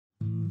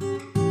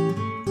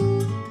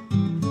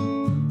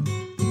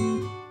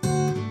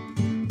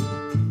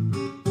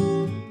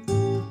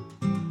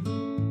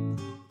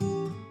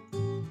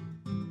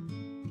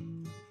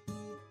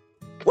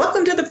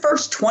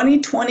first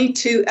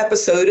 2022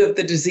 episode of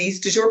the Disease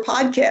Du Jour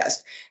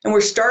podcast, and we're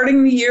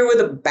starting the year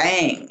with a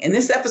bang. In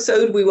this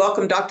episode, we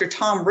welcome Dr.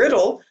 Tom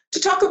Riddle to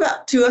talk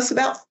to us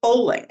about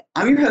foaling.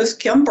 I'm your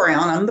host, Kim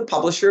Brown. I'm the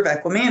publisher of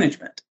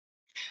EquiManagement.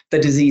 The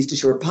Disease Du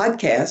Jour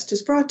podcast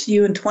is brought to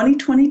you in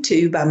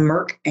 2022 by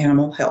Merck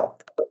Animal Health.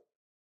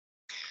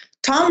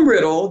 Tom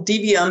Riddle,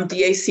 DVM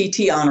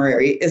DACT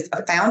honorary, is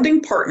a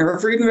founding partner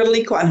of Rood and Riddle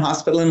Equine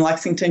Hospital in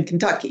Lexington,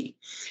 Kentucky.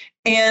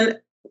 And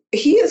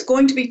he is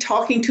going to be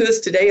talking to us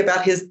today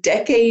about his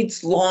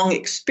decades-long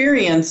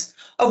experience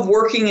of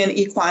working in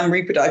equine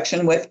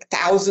reproduction with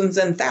thousands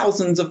and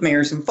thousands of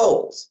mares and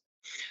foals.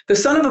 The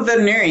son of a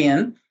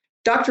veterinarian,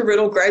 Dr.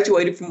 Riddle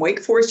graduated from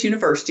Wake Forest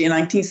University in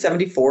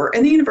 1974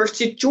 and the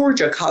University of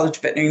Georgia College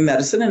of Veterinary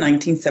Medicine in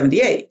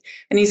 1978,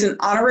 and he's an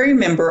honorary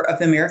member of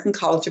the American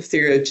College of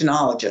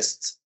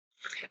Theriogenologists.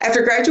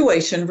 After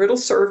graduation, Riddle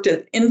served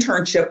an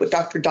internship with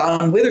Dr.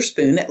 Don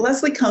Witherspoon at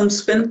Leslie Combs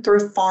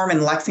Spendthrift Farm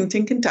in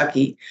Lexington,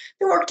 Kentucky,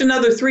 then worked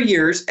another 3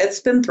 years at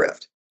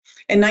Spendthrift.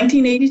 In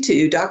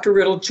 1982, Dr.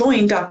 Riddle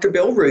joined Dr.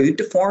 Bill Rood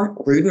to form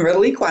Rood and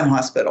Riddle Equine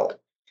Hospital.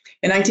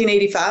 In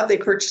 1985, they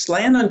purchased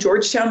land on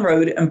Georgetown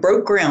Road and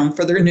broke ground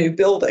for their new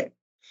building.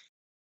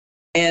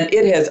 And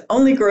it has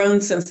only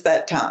grown since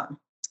that time.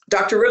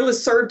 Dr. Riddle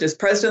has served as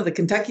president of the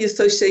Kentucky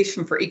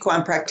Association for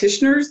Equine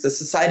Practitioners, the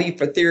Society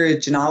for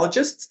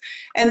Theriogenologists,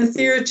 and the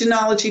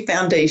Theriogenology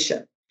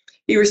Foundation.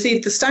 He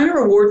received the Steiner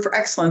Award for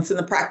Excellence in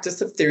the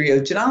Practice of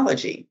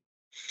Theriogenology.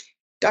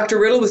 Dr.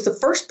 Riddle was the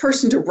first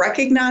person to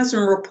recognize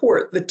and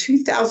report the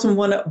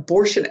 2001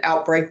 abortion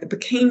outbreak that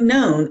became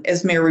known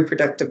as mare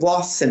reproductive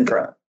loss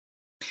syndrome.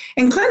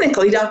 And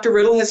clinically, Dr.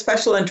 Riddle has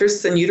special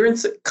interests in uterine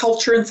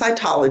culture and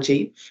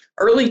cytology,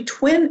 early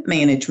twin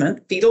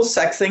management, fetal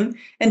sexing,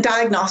 and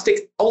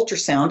diagnostic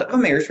ultrasound of a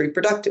mare's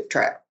reproductive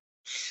tract.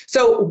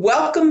 So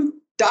welcome,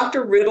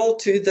 Dr. Riddle,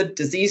 to the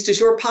Disease Du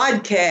Jour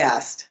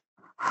podcast.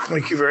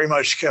 Thank you very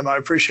much, Kim. I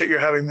appreciate you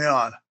having me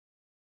on.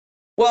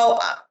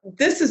 Well,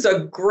 this is a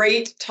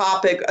great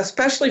topic,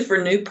 especially for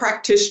new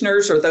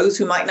practitioners or those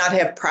who might not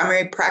have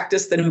primary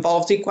practice that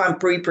involves equine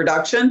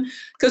reproduction,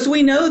 because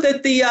we know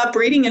that the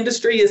breeding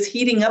industry is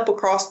heating up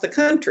across the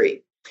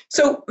country.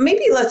 So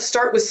maybe let's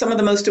start with some of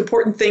the most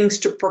important things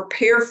to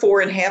prepare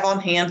for and have on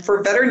hand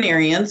for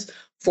veterinarians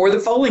for the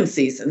foaling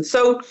season.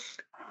 So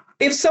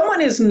if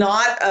someone is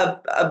not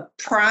a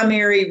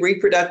primary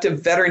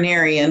reproductive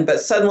veterinarian,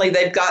 but suddenly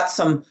they've got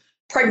some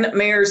pregnant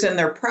mares in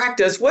their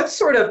practice, what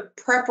sort of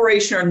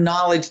preparation or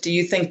knowledge do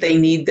you think they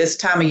need this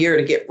time of year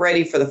to get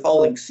ready for the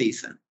foaling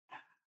season?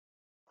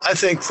 I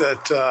think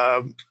that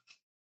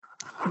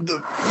the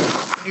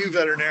new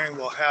veterinarian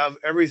will have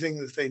everything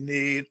that they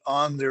need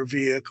on their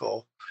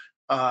vehicle.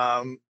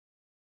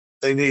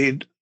 They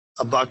need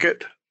a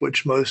bucket,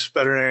 which most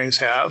veterinarians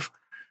have.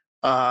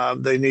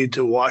 They need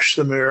to wash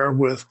the mare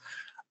with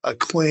a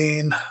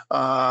clean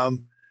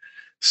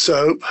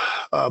soap,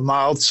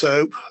 mild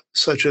soap,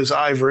 such as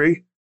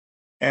Ivory,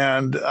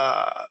 and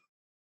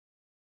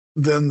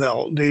then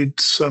they'll need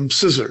some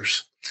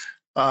scissors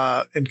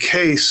in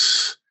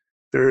case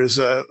there is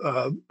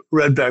a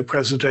red bag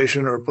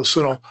presentation or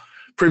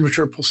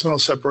premature placental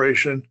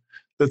separation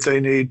that they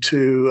need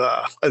to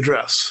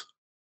address.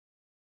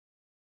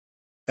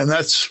 And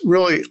that's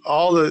really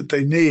all that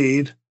they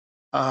need.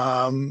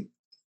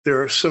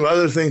 There are some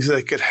other things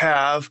they could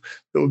have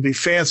that would be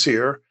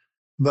fancier,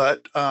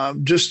 but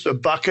just a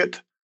bucket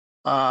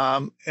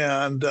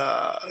and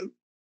a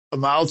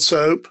mild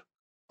soap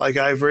like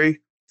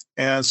Ivory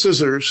and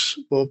scissors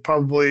will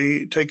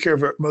probably take care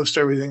of most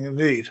everything you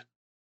need.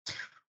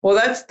 Well,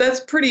 that's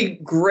pretty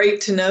great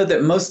to know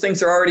that most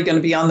things are already going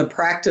to be on the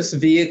practice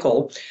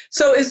vehicle.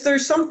 So is there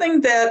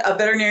something that a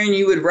veterinarian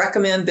you would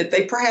recommend that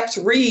they perhaps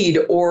read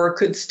or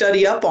could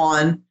study up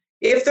on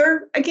if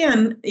they're,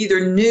 again,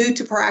 either new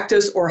to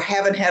practice or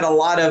haven't had a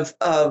lot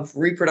of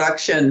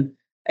reproduction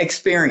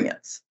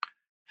experience?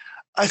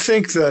 I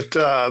think that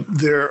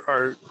there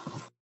are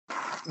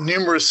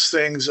numerous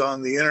things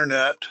on the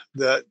internet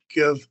that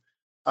give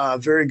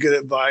very good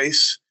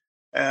advice,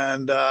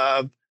 and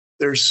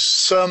there's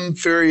some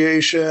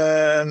variation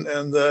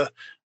in the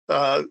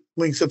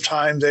length of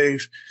time they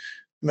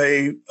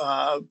may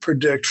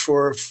predict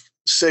for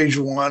stage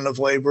 1 of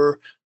labor,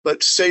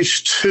 but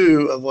stage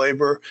 2 of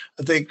labor,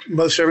 I think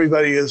most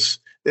everybody is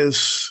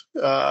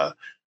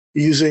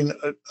using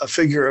a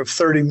figure of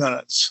 30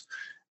 minutes.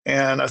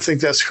 And I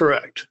think that's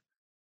correct.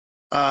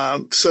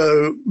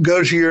 So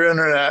go to your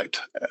internet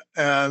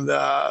and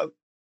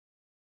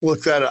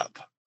look that up.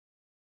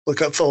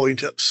 Look up foaling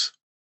tips.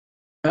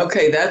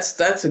 Okay,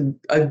 that's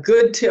a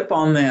good tip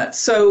on that.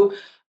 So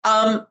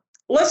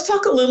let's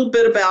talk a little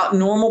bit about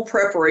normal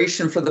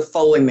preparation for the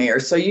foaling mare.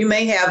 So you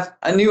may have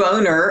a new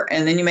owner,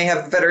 and then you may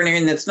have a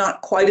veterinarian that's not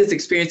quite as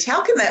experienced.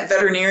 How can that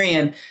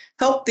veterinarian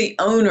help the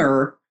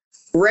owner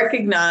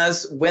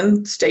recognize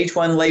when stage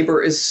 1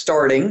 labor is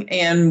starting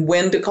and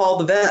when to call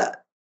the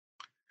vet?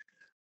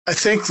 I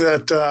think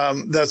that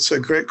that's a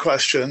great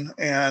question.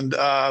 And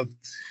a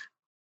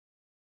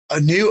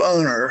new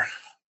owner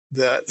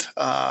that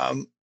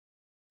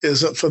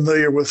isn't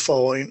familiar with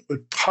foaling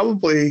would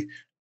probably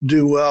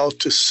do well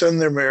to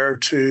send their mare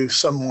to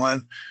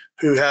someone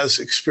who has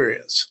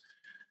experience.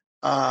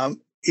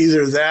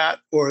 Either that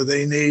or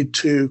they need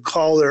to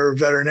call their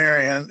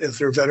veterinarian if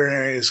their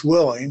veterinarian is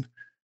willing,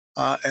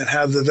 and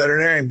have the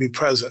veterinarian be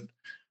present,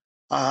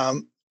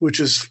 which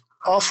is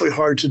awfully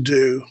hard to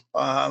do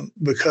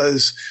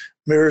because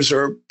mares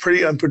are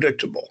pretty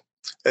unpredictable,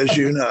 as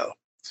you know.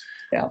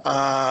 Yeah.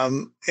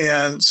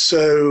 And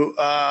so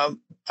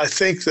I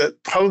think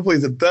that probably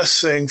the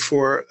best thing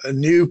for a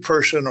new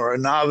person or a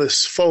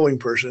novice foaling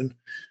person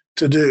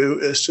to do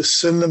is to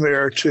send the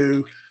mare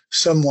to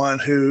someone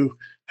who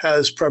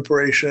has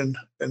preparation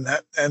and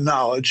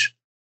knowledge.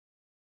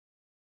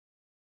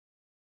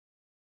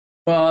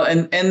 Well,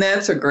 and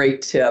that's a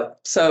great tip.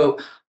 So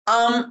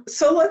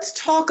let's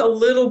talk a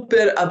little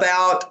bit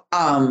about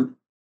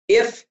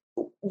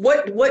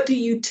what do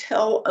you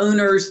tell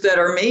owners that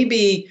are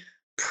maybe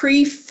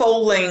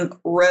pre-foaling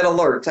red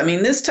alerts? I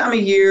mean, this time of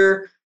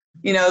year,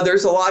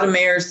 there's a lot of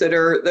mares that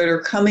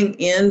are coming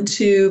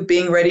into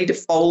being ready to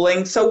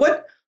foaling. So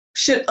what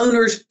should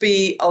owners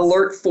be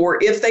alert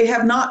for if they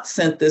have not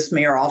sent this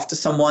mare off to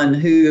someone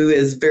who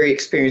is very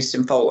experienced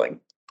in foaling?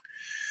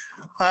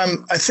 I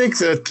think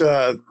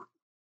that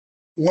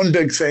one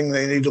big thing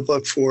they need to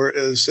look for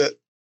is that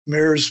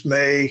mares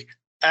may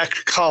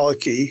act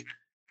colicky,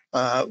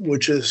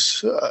 which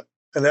is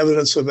an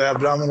evidence of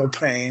abdominal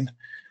pain,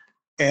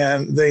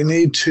 and they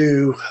need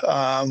to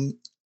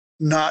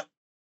not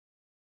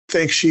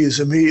think she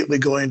is immediately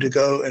going to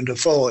go into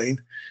foaling.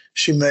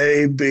 She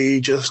may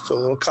be just a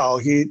little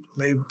colicky,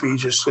 may be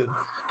just a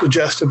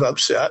digestive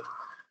upset,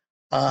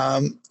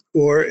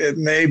 or it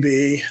may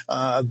be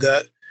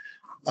that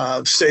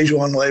stage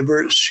 1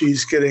 labor,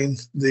 she's getting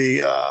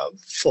the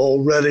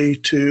foal ready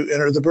to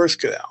enter the birth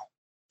canal.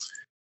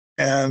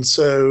 And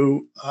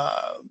so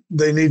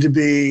they need to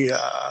be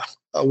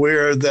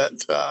aware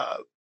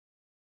that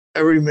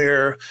every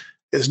mare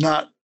is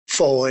not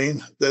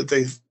foaling, that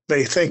they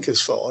may think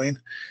is foaling.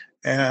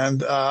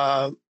 And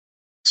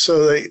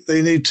so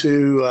they need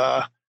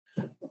to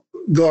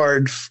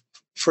guard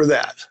for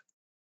that.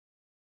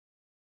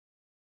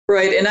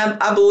 Right. And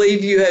I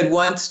believe you had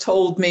once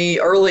told me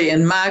early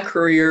in my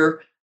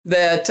career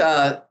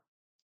that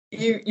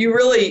you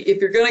really,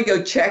 if you're going to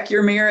go check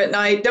your mare at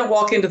night, don't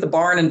walk into the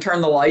barn and turn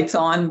the lights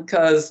on,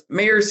 because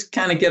mares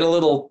kind of get a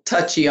little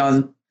touchy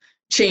on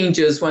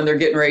changes when they're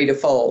getting ready to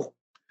foal.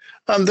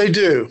 They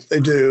do.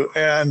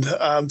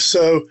 And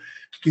so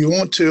you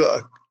want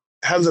to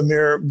have the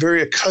mare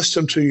very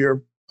accustomed to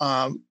your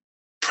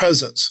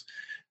presence.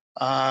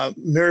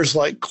 Mares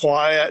like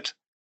quiet.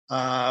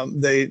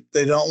 They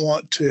don't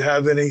want to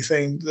have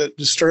anything that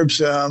disturbs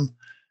them.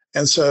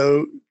 And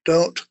so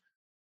don't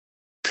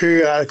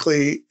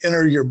periodically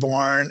enter your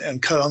barn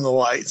and cut on the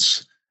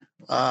lights.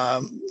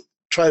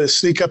 Try to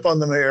sneak up on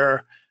the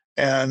mare,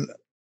 and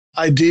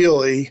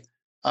ideally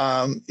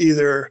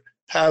either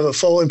have a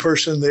foaling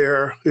person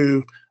there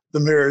who the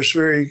mare is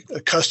very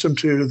accustomed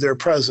to their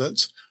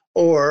presence,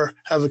 or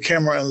have a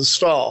camera in the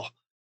stall.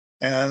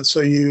 And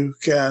so you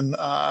can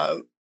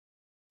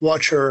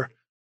watch her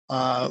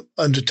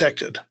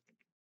undetected.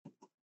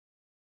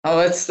 Oh,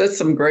 that's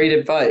some great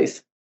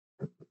advice.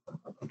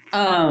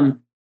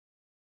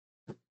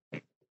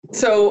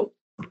 So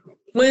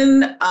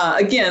when,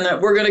 again,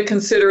 we're going to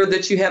consider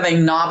that you have a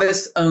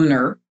novice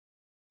owner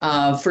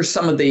for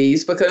some of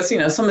these, because,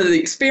 some of the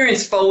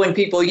experienced foaling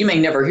people, you may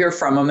never hear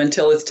from them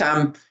until it's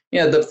time,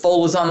 the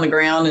foal is on the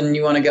ground and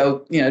you want to go,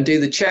 do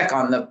the check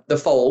on the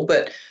foal.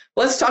 But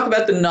let's talk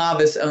about the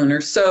novice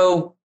owner.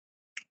 So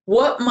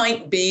what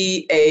might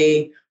be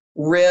a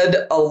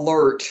red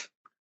alert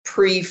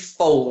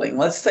pre-foaling?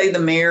 Let's say the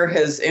mare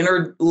has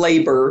entered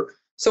labor.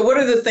 So what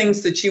are the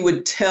things that you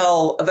would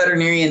tell a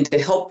veterinarian to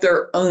help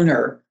their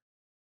owner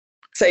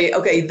say,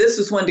 okay, this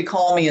is when to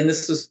call me and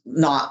this is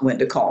not when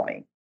to call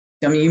me?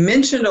 I mean, you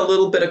mentioned a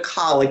little bit of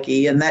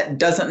colicky, and that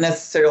doesn't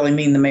necessarily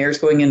mean the mare's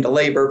going into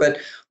labor, but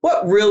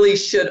what really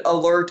should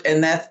alert,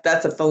 and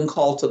that's a phone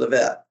call to the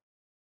vet?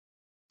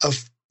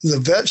 The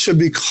vet should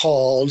be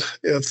called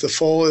if the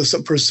foal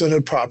isn't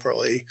presented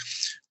properly.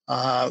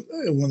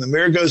 When the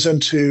mare goes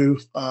into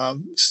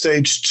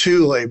stage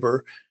 2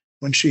 labor,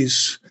 when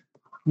she's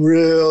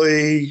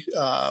really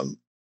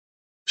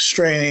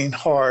straining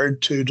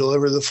hard to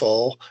deliver the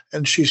foal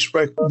and she's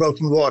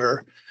broken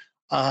water,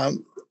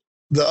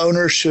 the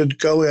owner should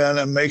go in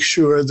and make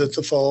sure that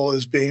the foal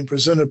is being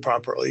presented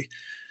properly.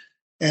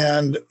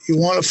 And you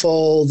want a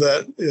foal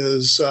that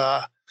is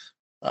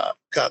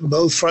got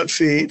both front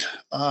feet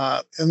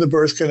in the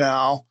birth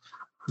canal,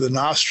 the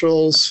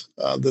nostrils,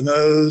 the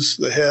nose,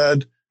 the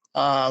head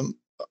are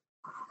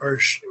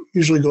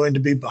usually going to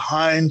be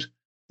behind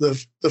the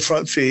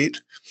front feet.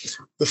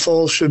 The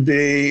foal should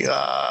be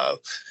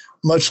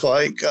much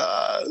like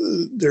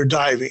they're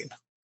diving.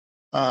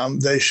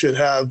 They should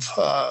have,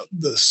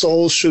 the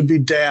soles should be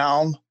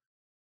down,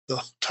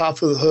 the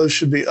top of the hoof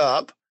should be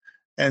up,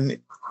 and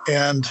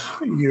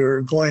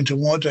you're going to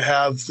want to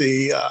have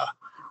the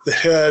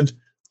head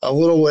a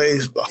little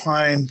ways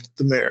behind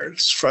the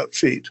mare's front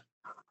feet.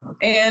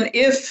 And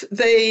if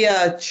they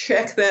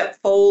check that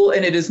foal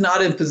and it is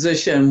not in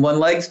position, one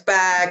leg's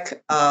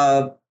back,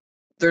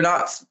 they're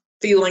not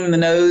feeling the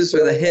nose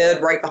or the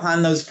head right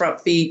behind those front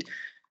feet,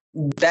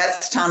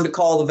 that's time to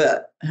call the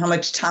vet. How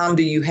much time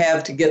do you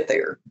have to get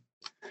there?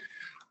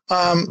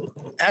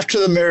 After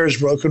the mare is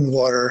broken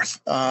water,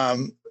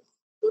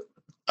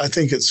 I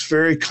think it's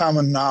very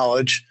common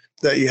knowledge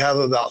that you have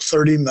about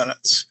 30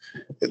 minutes.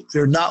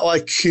 They're not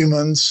like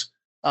humans.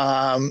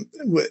 A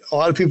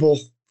lot of people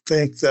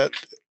think that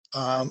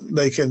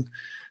they can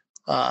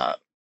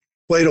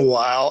wait a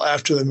while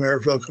after the mare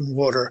broken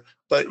water,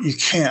 but you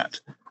can't.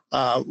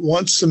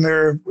 Once the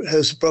mare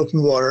has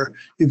broken water,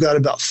 you've got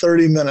about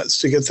 30 minutes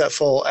to get that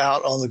foal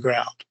out on the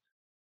ground.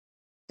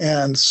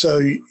 And so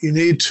you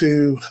need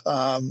to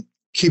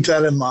keep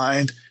that in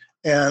mind.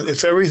 And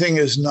if everything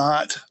is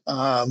not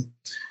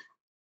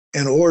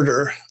in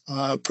order,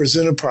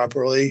 presented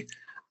properly,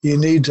 you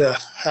need to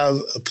have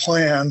a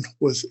plan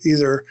with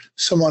either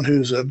someone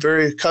who's a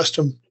very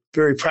accustomed,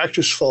 very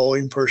practiced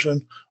foaling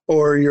person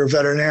or your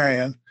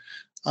veterinarian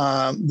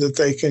that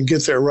they can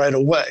get there right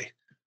away.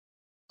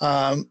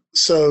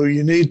 So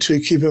you need to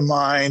keep in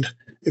mind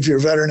if your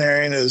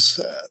veterinarian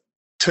is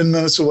 10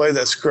 minutes away,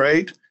 that's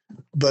great.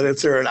 But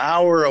if they're an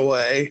hour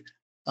away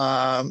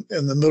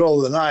in the middle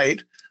of the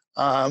night,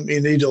 you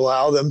need to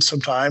allow them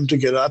some time to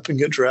get up and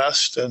get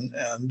dressed and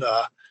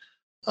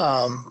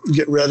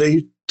get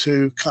ready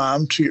to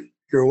come to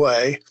your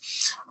way.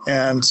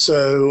 And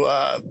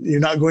so you're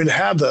not going to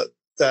have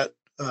that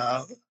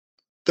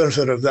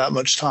benefit of that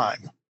much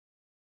time.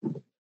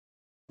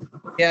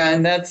 Yeah,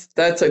 and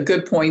that's a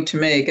good point to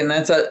make, and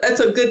that's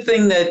a good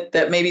thing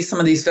that maybe some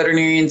of these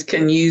veterinarians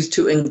can use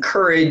to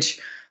encourage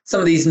some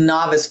of these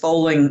novice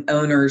foaling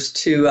owners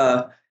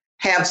to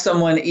have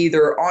someone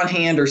either on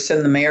hand or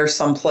send the mare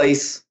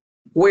someplace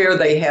where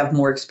they have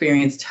more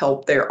experience to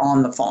help there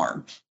on the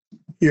farm.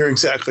 You're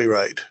exactly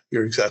right.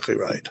 You're exactly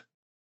right.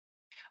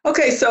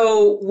 Okay,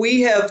 so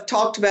we have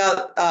talked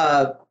about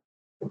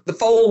the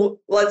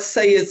foal, let's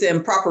say, is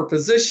in proper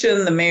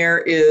position. The mare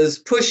is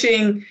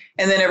pushing,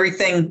 and then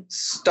everything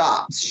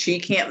stops. She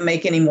can't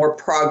make any more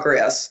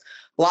progress.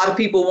 A lot of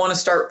people want to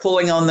start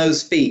pulling on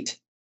those feet.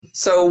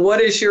 So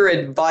what is your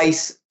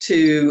advice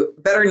to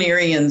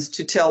veterinarians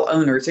to tell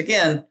owners?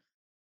 Again,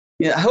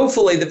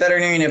 hopefully the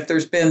veterinarian, if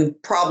there's been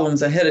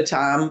problems ahead of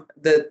time,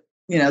 that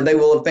they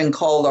will have been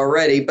called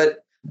already.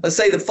 But let's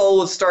say the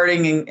foal is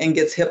starting and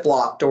gets hip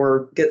locked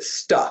or gets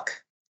stuck.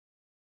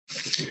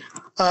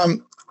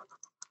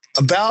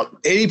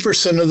 About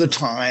 80% of the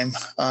time,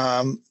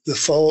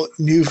 the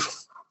new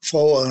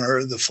foal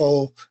owner,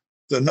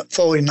 the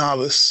foaling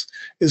novice,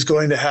 is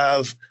going to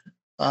have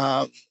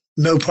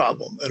no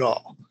problem at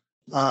all.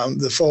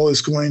 The foal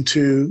is going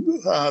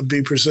to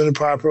be presented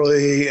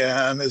properly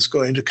and is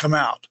going to come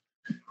out.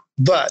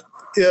 But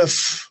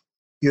if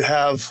you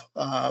have,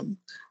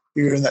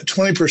 you're in that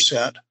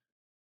 20%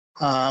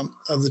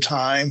 of the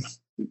time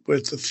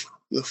with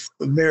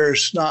the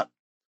mare's not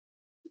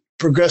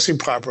progressing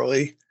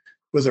properly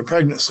with her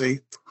pregnancy,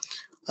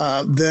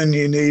 then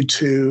you need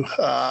to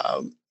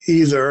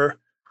either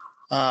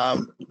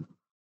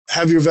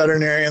have your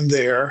veterinarian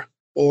there,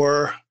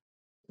 or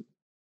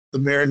the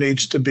mare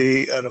needs to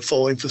be at a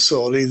foaling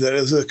facility that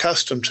is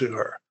accustomed to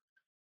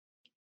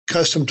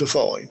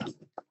foaling.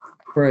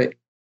 Right.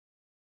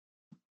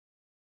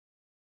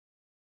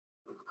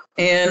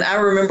 And I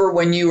remember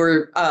when you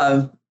were,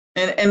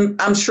 and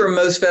I'm sure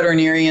most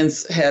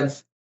veterinarians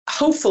have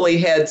hopefully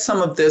had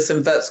some of this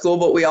in vet school,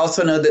 but we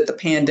also know that the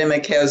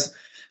pandemic has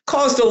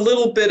caused a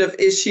little bit of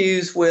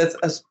issues with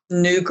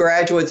new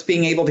graduates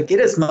being able to get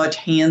as much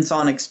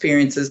hands-on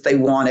experience as they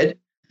wanted.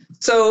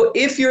 So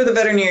if you're the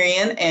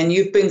veterinarian and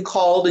you've been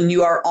called and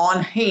you are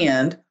on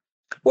hand,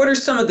 what are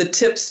some of the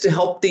tips to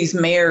help these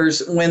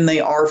mares when they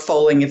are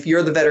foaling if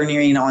you're the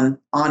veterinarian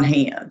on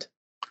hand?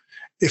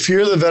 If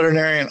you're the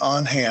veterinarian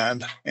on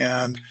hand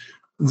and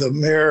the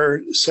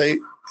mare, say,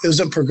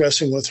 isn't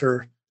progressing with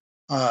her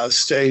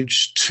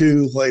stage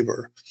 2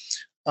 labor,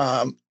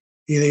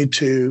 you need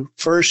to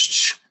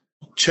first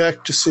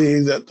check to see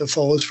that the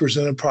foal is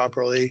presented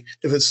properly.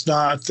 If it's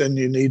not, then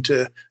you need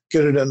to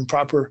get it in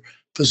proper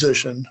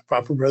position,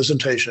 proper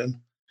presentation.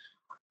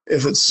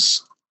 If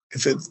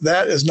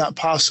that is not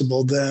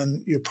possible,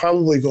 then you're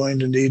probably going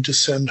to need to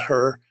send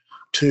her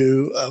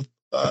to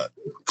a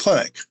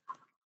clinic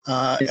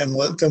and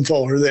let them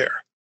foal her there.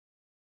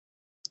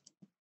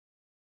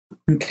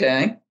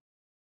 Okay.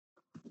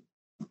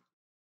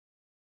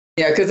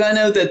 Yeah, because I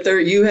know that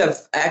you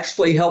have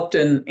actually helped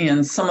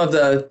in some of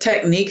the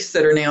techniques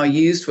that are now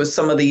used with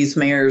some of these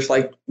mares,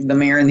 like the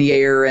mare in the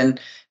air, and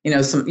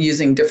some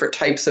using different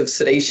types of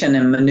sedation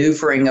and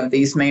maneuvering of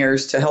these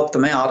mares to help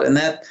them out. And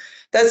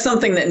that's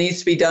something that needs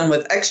to be done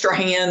with extra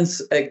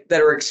hands that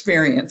are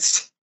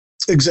experienced.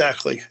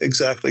 Exactly.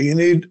 You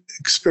need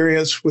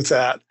experience with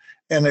that.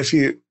 And if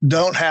you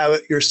don't have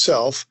it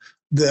yourself,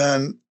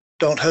 then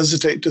don't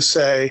hesitate to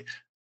say,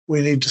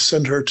 we need to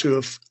send her to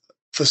a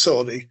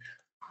facility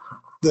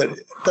that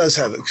does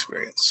have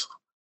experience.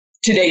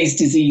 Today's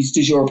Disease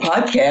Du Jour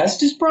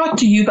podcast is brought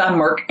to you by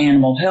Merck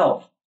Animal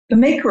Health, the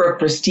maker of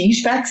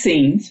prestige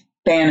vaccines,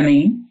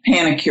 Banamine,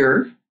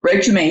 Panacur,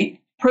 Regimate,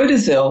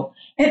 Protozil,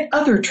 and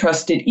other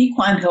trusted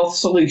equine health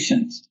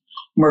solutions.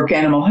 Merck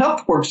Animal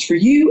Health works for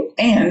you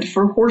and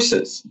for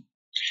horses.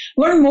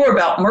 Learn more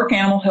about Merck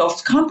Animal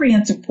Health's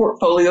comprehensive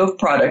portfolio of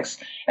products,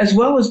 as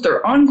well as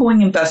their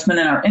ongoing investment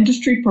in our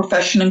industry,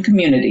 profession, and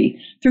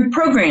community through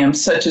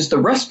programs such as the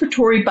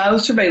Respiratory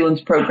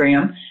Biosurveillance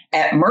Program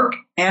at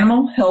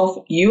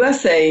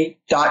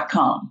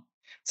MerckAnimalHealthUSA.com.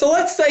 So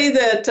let's say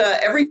that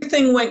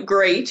everything went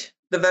great.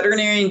 The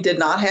veterinarian did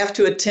not have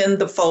to attend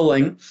the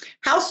foaling.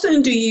 How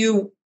soon do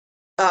you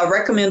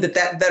recommend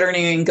that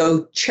veterinarian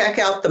go check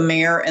out the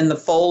mare and the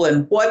foal,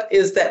 and what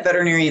is that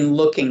veterinarian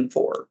looking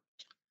for?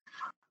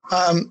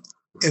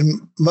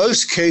 In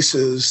most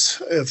cases,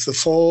 if the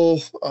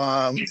foal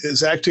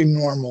is acting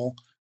normal,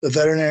 the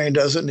veterinarian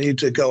doesn't need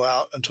to go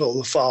out until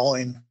the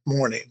following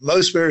morning.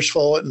 Most mares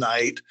foal at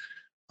night.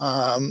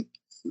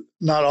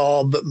 Not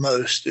all, but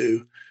most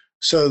do.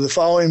 So the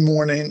following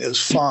morning is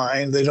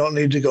fine. They don't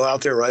need to go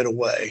out there right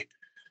away.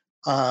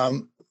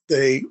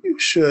 They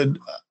should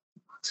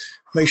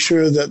make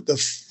sure that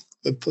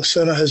the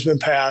placenta has been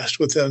passed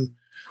within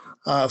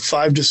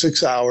 5 to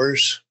 6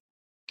 hours.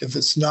 If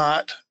it's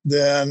not,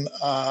 then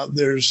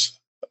there's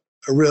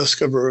a risk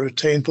of a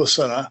retained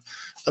placenta,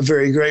 a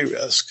very great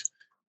risk.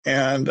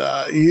 And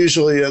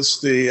usually it's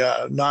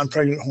the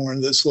non-pregnant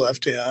horn that's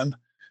left in.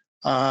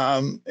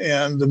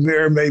 And the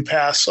mare may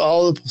pass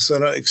all the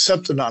placenta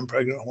except the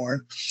non-pregnant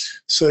horn.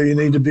 So you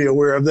need to be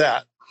aware of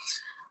that.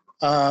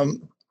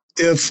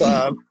 If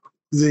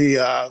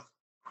the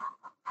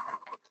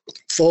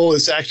foal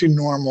is acting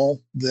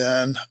normal,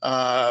 then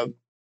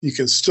you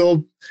can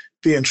still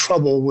be in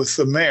trouble with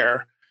the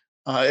mare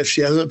if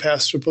she hasn't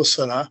passed her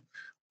placenta,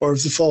 or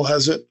if the foal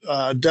hasn't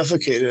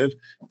defecated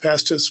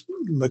past its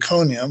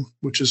meconium,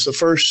 which is the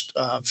first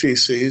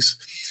feces,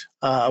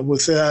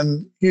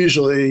 within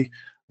usually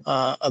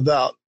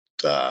about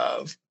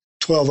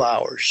 12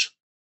 hours.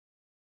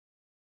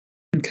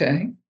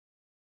 Okay.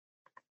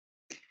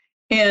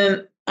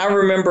 And I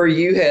remember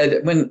you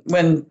had,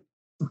 when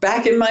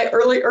back in my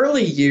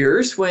early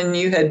years, when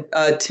you had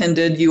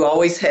attended, you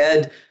always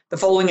had the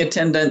foaling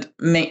attendant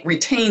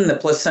retain the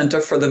placenta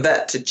for the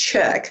vet to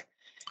check.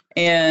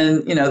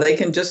 And, they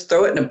can just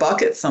throw it in a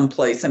bucket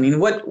someplace. I mean,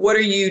 what are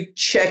you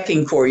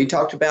checking for? You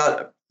talked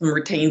about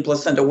retained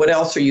placenta. What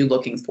else are you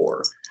looking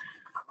for?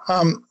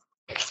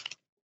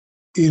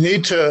 You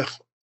need to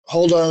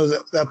hold on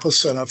to that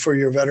placenta for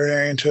your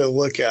veterinarian to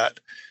look at.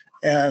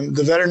 And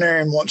the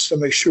veterinarian wants to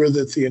make sure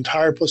that the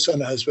entire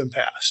placenta has been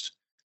passed.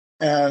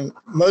 And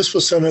most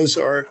placentas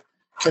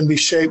can be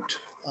shaped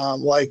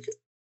like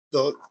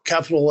the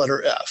capital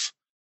letter F,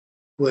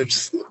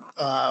 which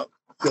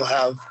you'll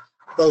have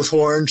both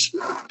horns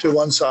to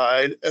one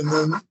side, and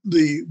then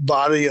the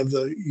body of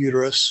the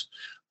uterus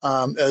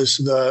as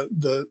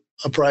the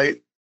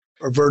upright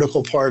or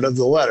vertical part of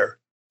the letter.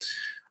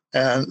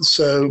 And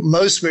so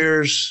most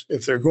mares,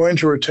 if they're going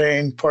to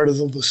retain part of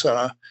the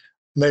placenta,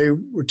 may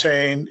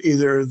retain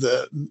either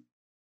the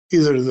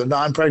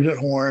non-pregnant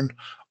horn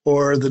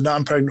or the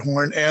non-pregnant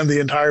horn and the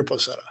entire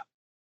placenta.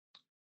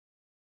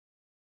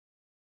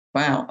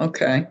 Wow.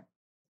 Okay.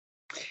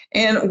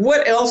 And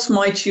what else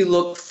might you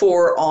look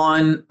for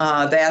on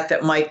that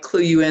might clue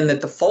you in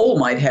that the foal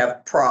might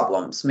have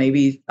problems?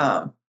 Maybe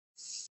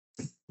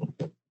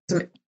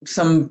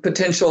some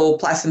potential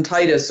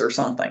placentitis or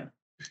something.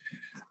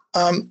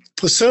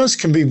 Placentas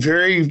can be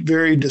very,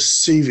 very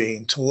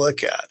deceiving to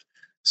look at.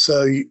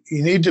 So you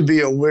need to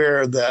be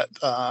aware that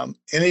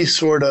any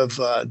sort of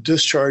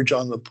discharge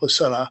on the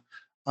placenta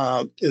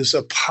is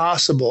a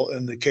possible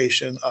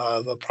indication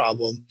of a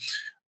problem.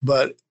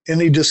 But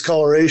any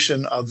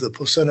discoloration of the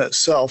placenta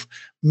itself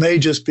may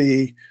just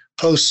be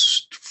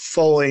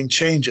post-foaling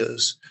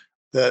changes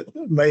that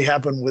may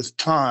happen with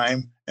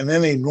time in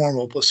any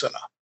normal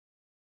placenta.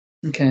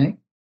 Okay.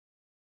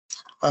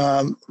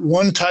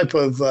 One type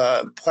of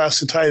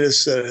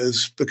placentitis that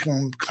has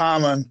become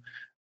common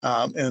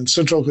in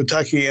central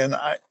Kentucky, and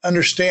I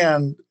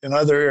understand in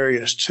other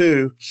areas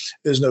too,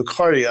 is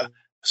nocardia.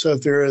 So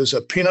if there is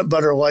a peanut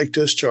butter-like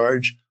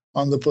discharge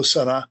on the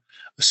placenta,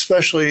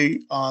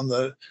 especially on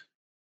the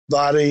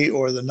body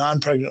or the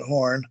non-pregnant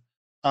horn,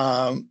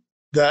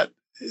 that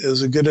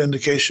is a good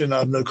indication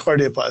of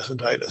nocardia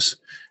placentitis.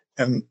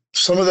 And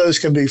some of those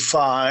can be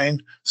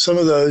fine. Some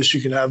of those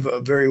you can have a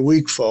very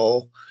weak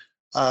foal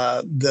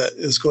that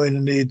is going to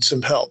need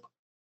some help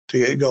to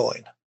get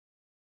going.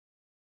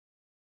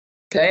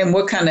 Okay, and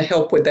what kind of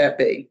help would that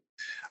be?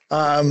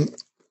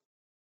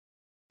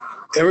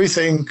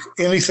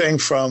 Anything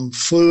from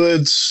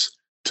fluids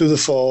to the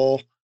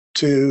foal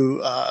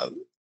to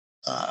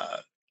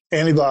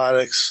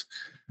antibiotics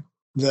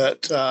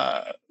that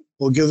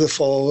will give the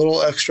foal a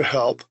little extra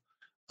help.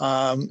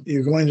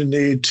 You're going to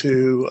need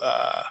to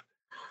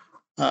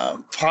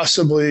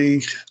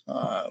possibly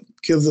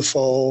give the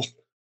foal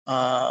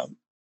an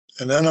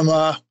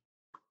enema.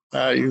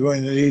 You're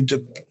going to need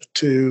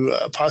to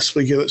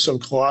possibly give it some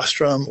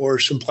colostrum or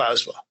some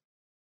plasma.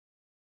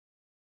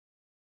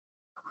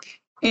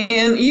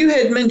 And you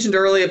had mentioned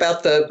earlier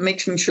about the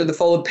making sure the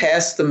foal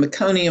passed the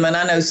meconium, and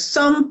I know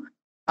some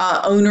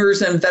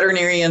owners and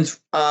veterinarians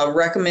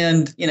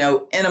recommend,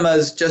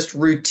 enemas just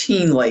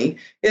routinely.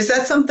 Is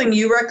that something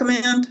you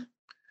recommend?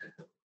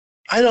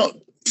 I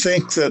don't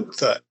think that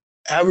the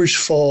average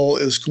foal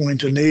is going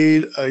to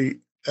need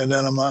an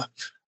enema.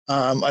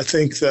 I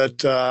think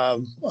that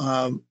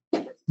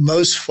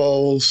most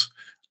foals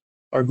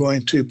are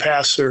going to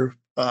pass their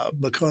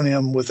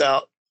meconium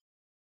without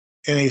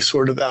any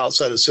sort of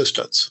outside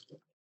assistance.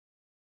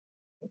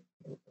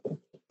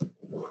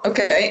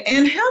 Okay,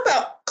 and how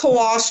about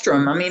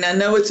colostrum? I mean, I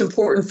know it's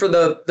important for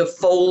the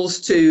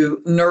foals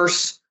to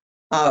nurse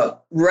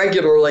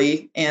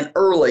regularly and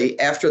early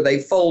after they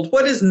fold.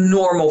 What is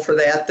normal for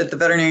that the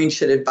veterinarian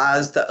should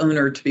advise the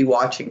owner to be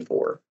watching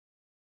for?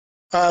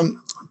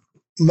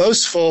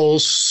 Most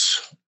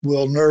foals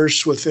will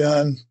nurse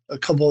within a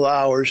couple of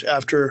hours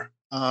after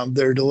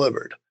they're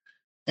delivered.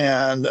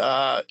 And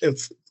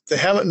if they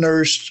haven't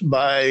nursed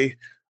by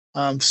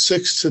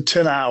 6 to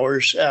 10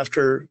 hours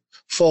after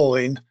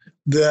foaling,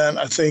 then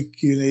I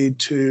think you need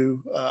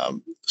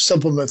to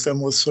supplement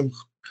them with some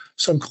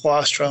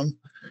colostrum.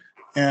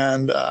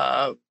 And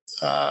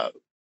the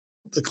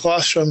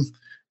colostrum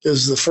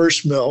is the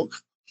first milk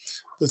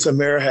that the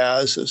mare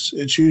has.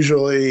 It's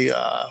usually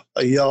a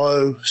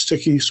yellow,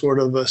 sticky sort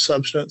of a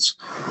substance.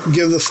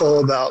 Give the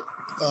foal about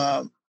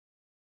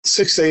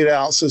 6 to 8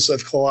 ounces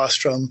of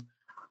colostrum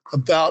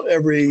about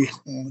every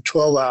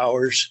 12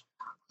 hours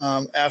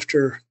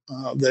after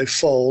they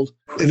fold.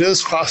 It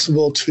is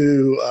possible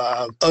to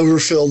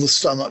overfill the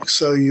stomach,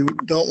 so you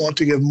don't want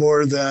to give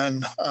more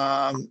than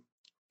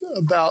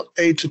about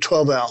 8 to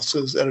 12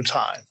 ounces at a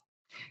time.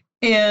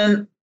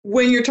 And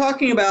when you're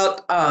talking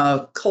about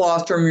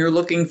colostrum, you're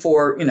looking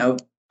for,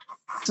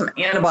 some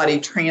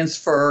antibody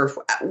transfer.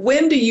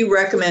 When do you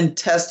recommend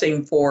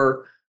testing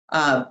for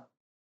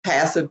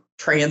passive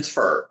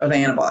transfer of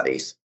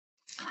antibodies?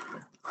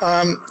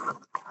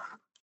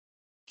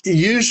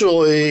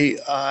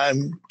 Usually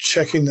I'm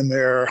checking the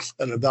mare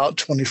in about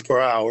 24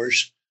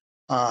 hours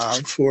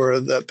for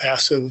the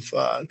passive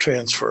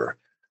transfer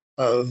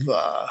of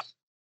the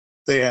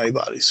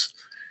antibodies.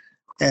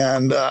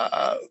 And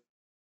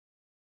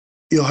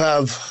you'll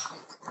have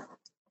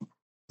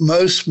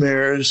most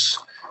mares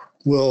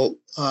will,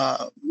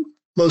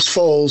 most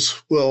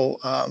foals will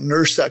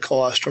nurse that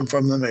colostrum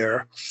from the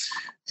mare.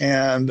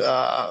 And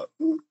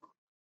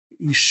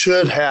you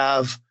should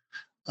have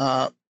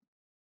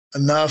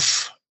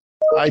enough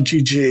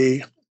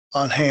IgG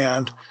on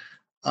hand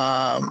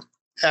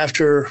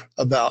after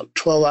about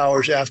 12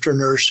 hours after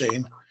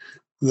nursing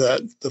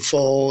that the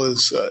foal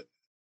is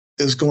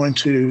going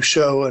to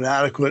show an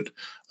adequate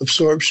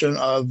absorption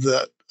of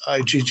the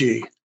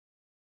IgG.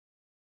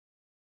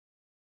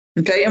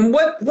 Okay, and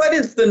what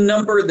is the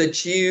number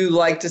that you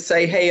like to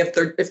say, hey,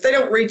 if they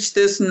don't reach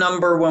this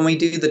number when we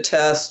do the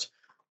test,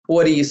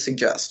 what do you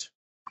suggest?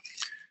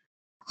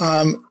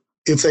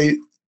 If they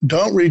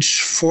don't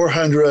reach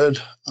 400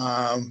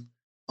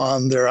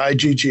 on their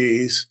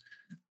IgGs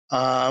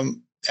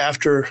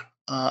after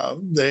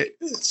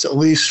it's at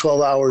least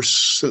 12 hours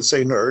since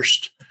they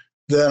nursed,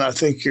 then I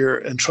think you're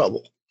in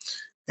trouble.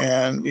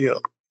 And you're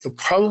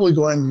probably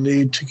going to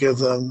need to give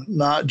them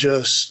not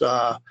just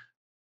a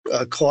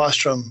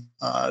colostrum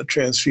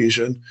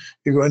transfusion,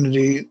 you're going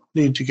to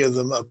need to give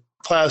them a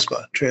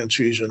plasma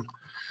transfusion.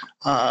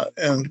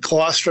 And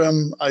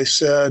colostrum, I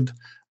said,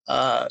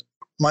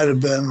 might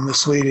have been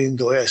misleading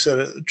the way I said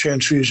it,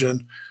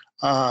 transfusion.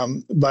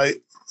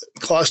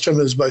 Colostrum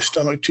is by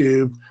stomach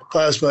tube,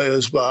 plasma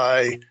is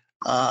by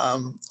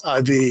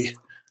IV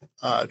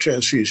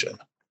transfusion.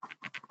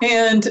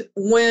 And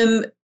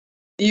when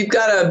you've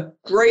got a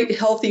great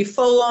healthy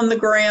foal on the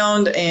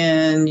ground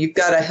and you've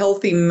got a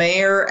healthy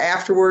mare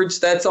afterwards,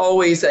 that's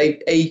always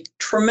a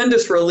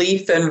tremendous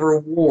relief and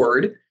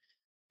reward.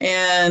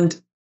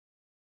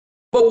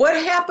 But what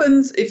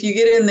happens if you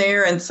get in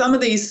there and some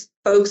of these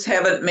folks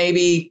haven't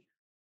maybe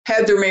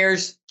had their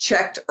mares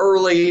checked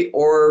early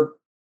or,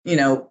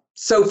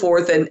 so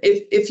forth. And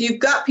if you've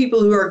got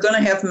people who are going to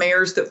have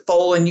mares that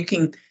foal and you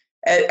can,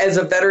 as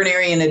a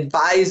veterinarian,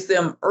 advise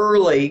them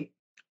early,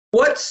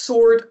 what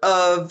sort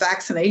of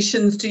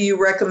vaccinations do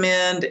you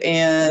recommend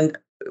and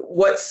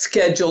what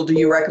schedule do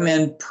you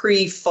recommend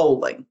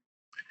pre-foaling?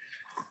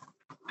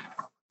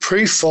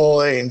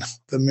 Pre-foaling,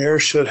 the mare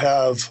should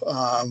have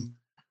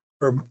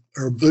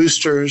her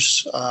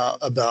boosters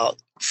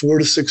about 4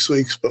 to 6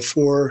 weeks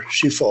before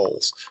she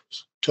foals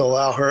to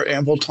allow her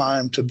ample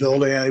time to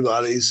build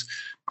antibodies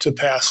to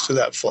pass to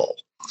that foal.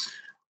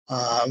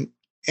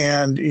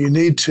 And you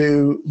need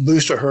to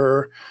booster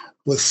her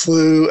with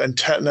flu and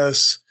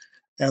tetanus.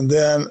 And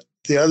then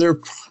the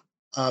other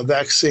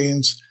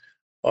vaccines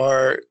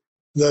are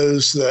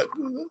those that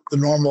the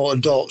normal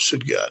adult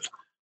should get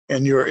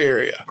in your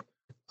area.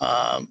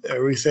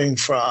 Everything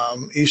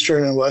from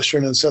Eastern and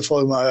Western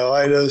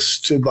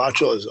encephalomyelitis to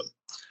botulism.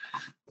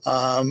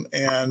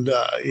 And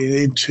you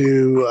need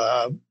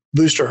to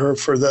booster her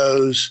for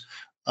those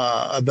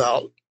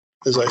about,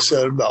 as I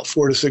said, about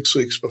 4 to 6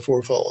 weeks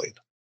before foaling.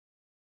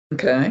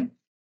 Okay.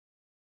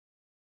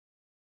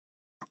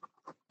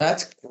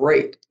 That's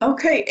great.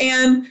 Okay.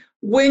 And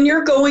when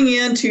you're going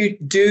in to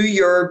do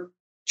your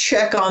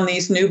check on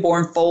these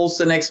newborn foals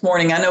the next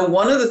morning, I know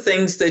one of the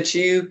things that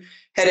you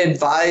had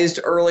advised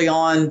early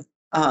on,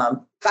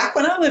 back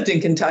when I lived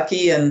in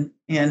Kentucky and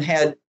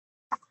had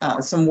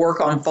some work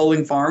on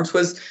foaling farms,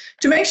 was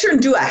to make sure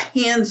and do a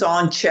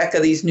hands-on check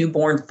of these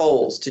newborn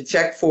foals to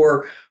check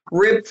for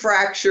rib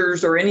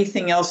fractures or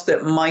anything else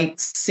that might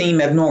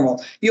seem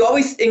abnormal. You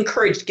always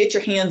encourage to get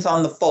your hands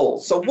on the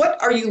foals. So what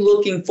are you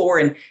looking for,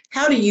 and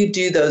how do you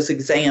do those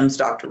exams,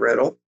 Dr.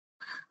 Riddle?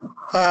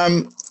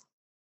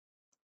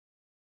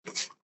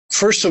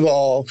 First of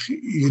all,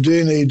 you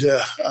do need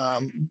to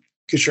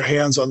get your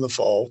hands on the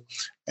foal,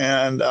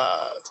 and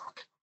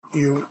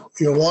you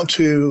want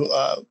to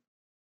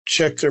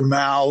check their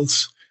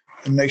mouths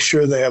and make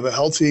sure they have a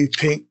healthy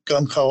pink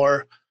gum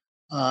color.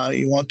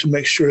 You want to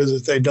make sure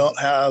that they don't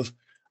have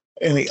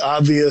any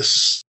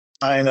obvious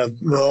sign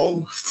of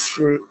milk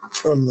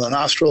from the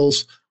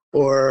nostrils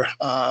or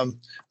a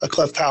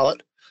cleft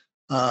palate.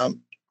 I've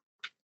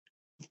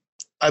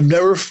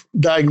never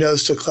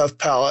diagnosed a cleft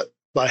palate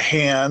by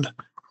hand.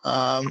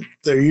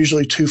 They're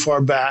usually too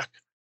far back.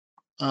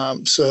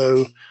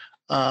 So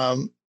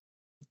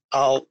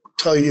I'll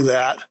tell you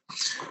that.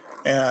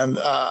 And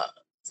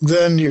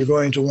then you're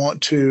going to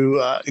want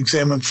to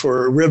examine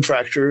for rib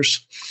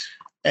fractures.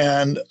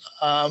 And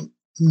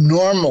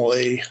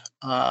normally,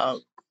 a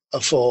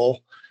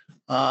foal,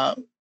 you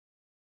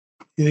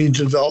need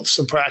to develop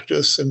some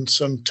practice and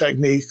some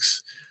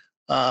techniques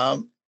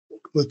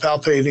with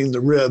palpating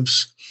the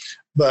ribs.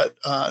 But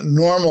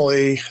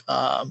normally,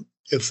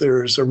 if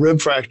there's a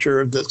rib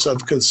fracture that's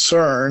of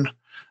concern,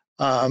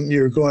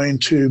 you're going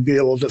to be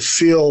able to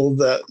feel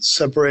that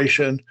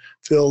separation,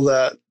 feel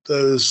that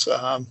those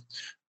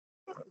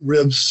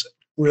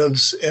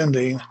ribs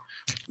ending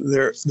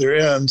their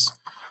ends.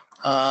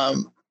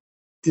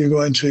 You're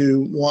going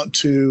to want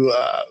to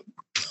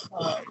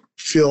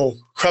feel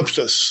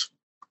creptus,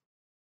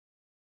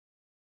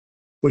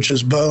 which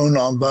is bone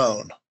on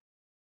bone.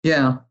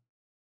 Yeah.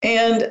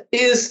 And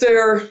is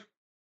there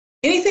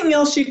anything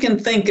else you can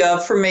think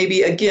of for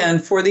maybe, again,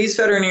 for these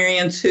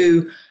veterinarians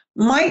who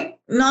might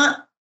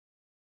not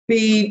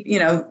be,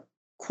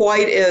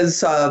 quite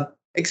as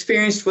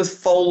experienced with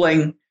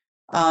foaling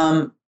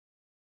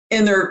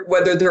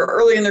whether they're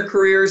early in their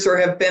careers or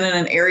have been in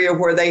an area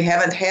where they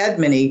haven't had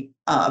many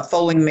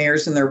foaling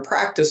mares in their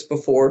practice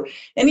before?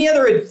 Any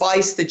other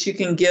advice that you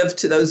can give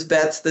to those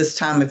vets this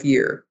time of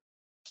year?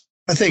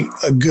 I think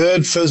a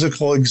good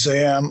physical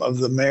exam of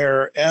the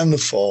mare and the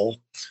foal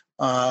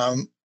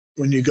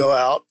when you go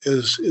out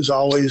is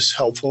always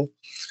helpful.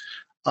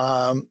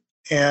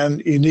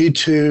 And you need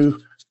to,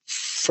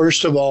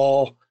 first of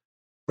all,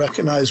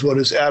 recognize what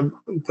is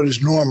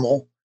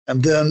normal,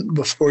 and then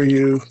before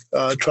you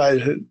try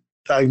to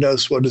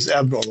diagnose what is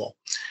abnormal.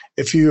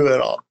 If you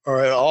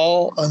are at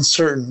all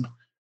uncertain,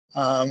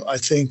 I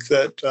think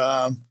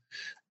that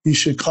you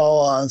should call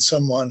on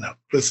someone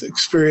with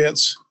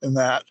experience in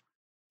that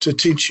to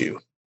teach you.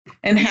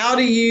 And how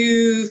do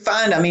you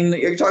find,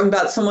 you're talking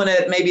about someone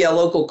at maybe a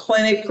local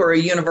clinic or a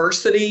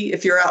university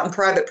if you're out in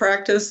private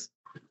practice?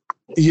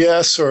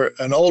 Yes, or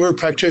an older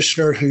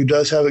practitioner who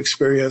does have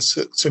experience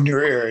that's in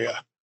your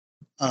area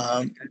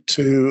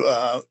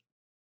to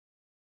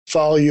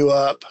follow you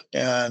up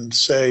and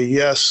say,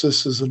 yes,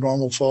 this is a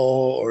normal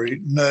foal, or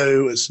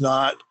no, it's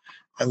not,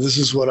 and this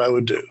is what I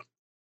would do.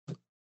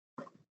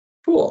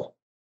 Cool.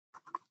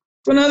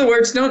 So in other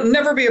words,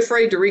 never be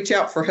afraid to reach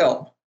out for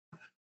help.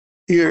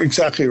 You're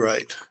exactly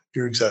right.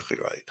 You're exactly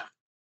right.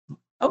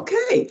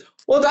 Okay.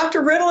 Well,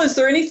 Dr. Riddle, is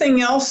there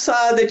anything else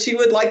that you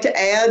would like to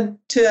add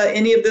to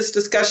any of this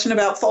discussion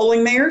about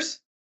foaling mares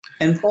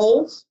and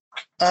foals?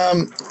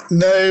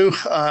 No.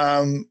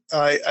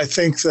 I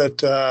think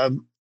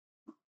that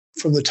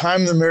from the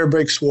time the mare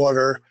breaks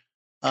water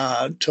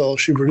till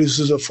she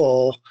produces a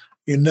foal,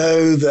 you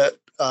know that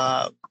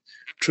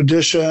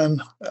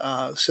tradition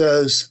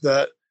says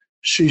that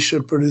she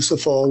should produce a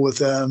foal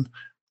within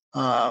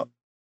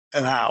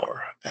an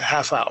hour, a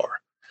half hour.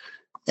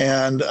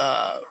 And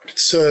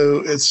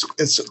so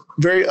it's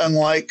very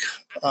unlike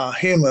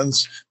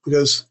humans,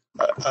 because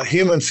a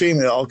human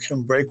female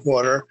can break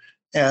water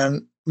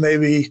and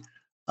maybe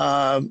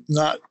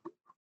not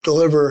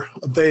deliver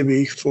a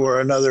baby for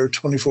another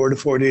 24 to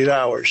 48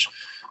 hours.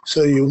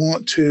 So you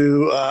want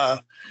to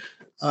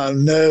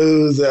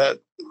know that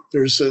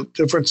there's a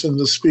difference in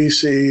the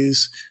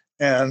species.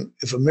 And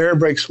if a mare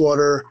breaks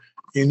water,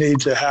 you need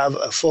to have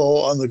a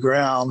foal on the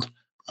ground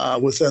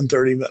within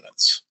 30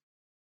 minutes.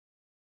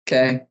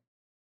 Okay.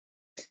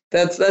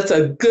 That's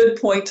a good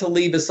point to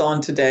leave us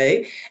on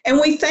today. And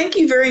we thank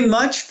you very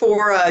much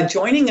for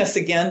joining us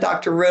again,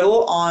 Dr.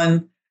 Riddle,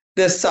 on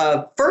this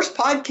first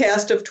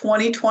podcast of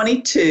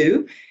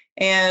 2022.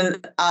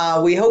 And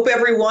we hope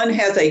everyone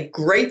has a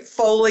great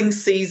foaling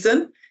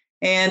season.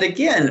 And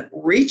again,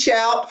 reach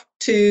out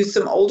to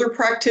some older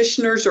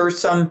practitioners or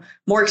some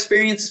more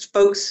experienced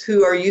folks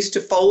who are used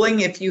to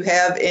foaling if you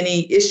have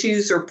any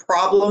issues or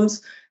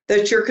problems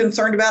that you're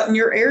concerned about in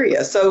your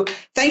area. So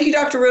thank you,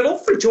 Dr. Riddle,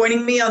 for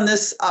joining me on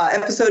this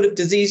episode of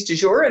Disease Du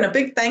Jour, and a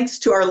big thanks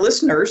to our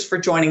listeners for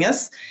joining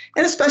us,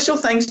 and a special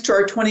thanks to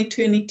our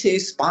 2022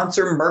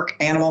 sponsor, Merck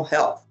Animal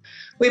Health.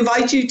 We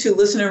invite you to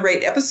listen and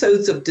rate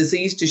episodes of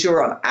Disease Du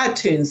Jour on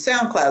iTunes,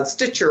 SoundCloud,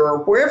 Stitcher, or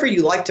wherever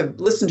you like to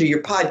listen to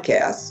your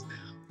podcasts.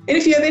 And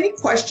if you have any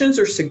questions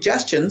or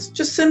suggestions,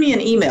 just send me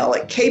an email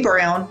at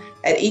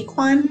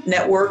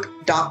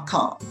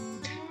kbrown@equinenetwork.com.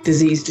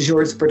 Disease Du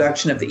Jour is a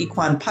production of the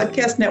Equine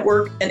Podcast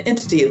Network, an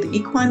entity of the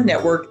Equine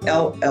Network,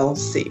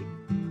 LLC.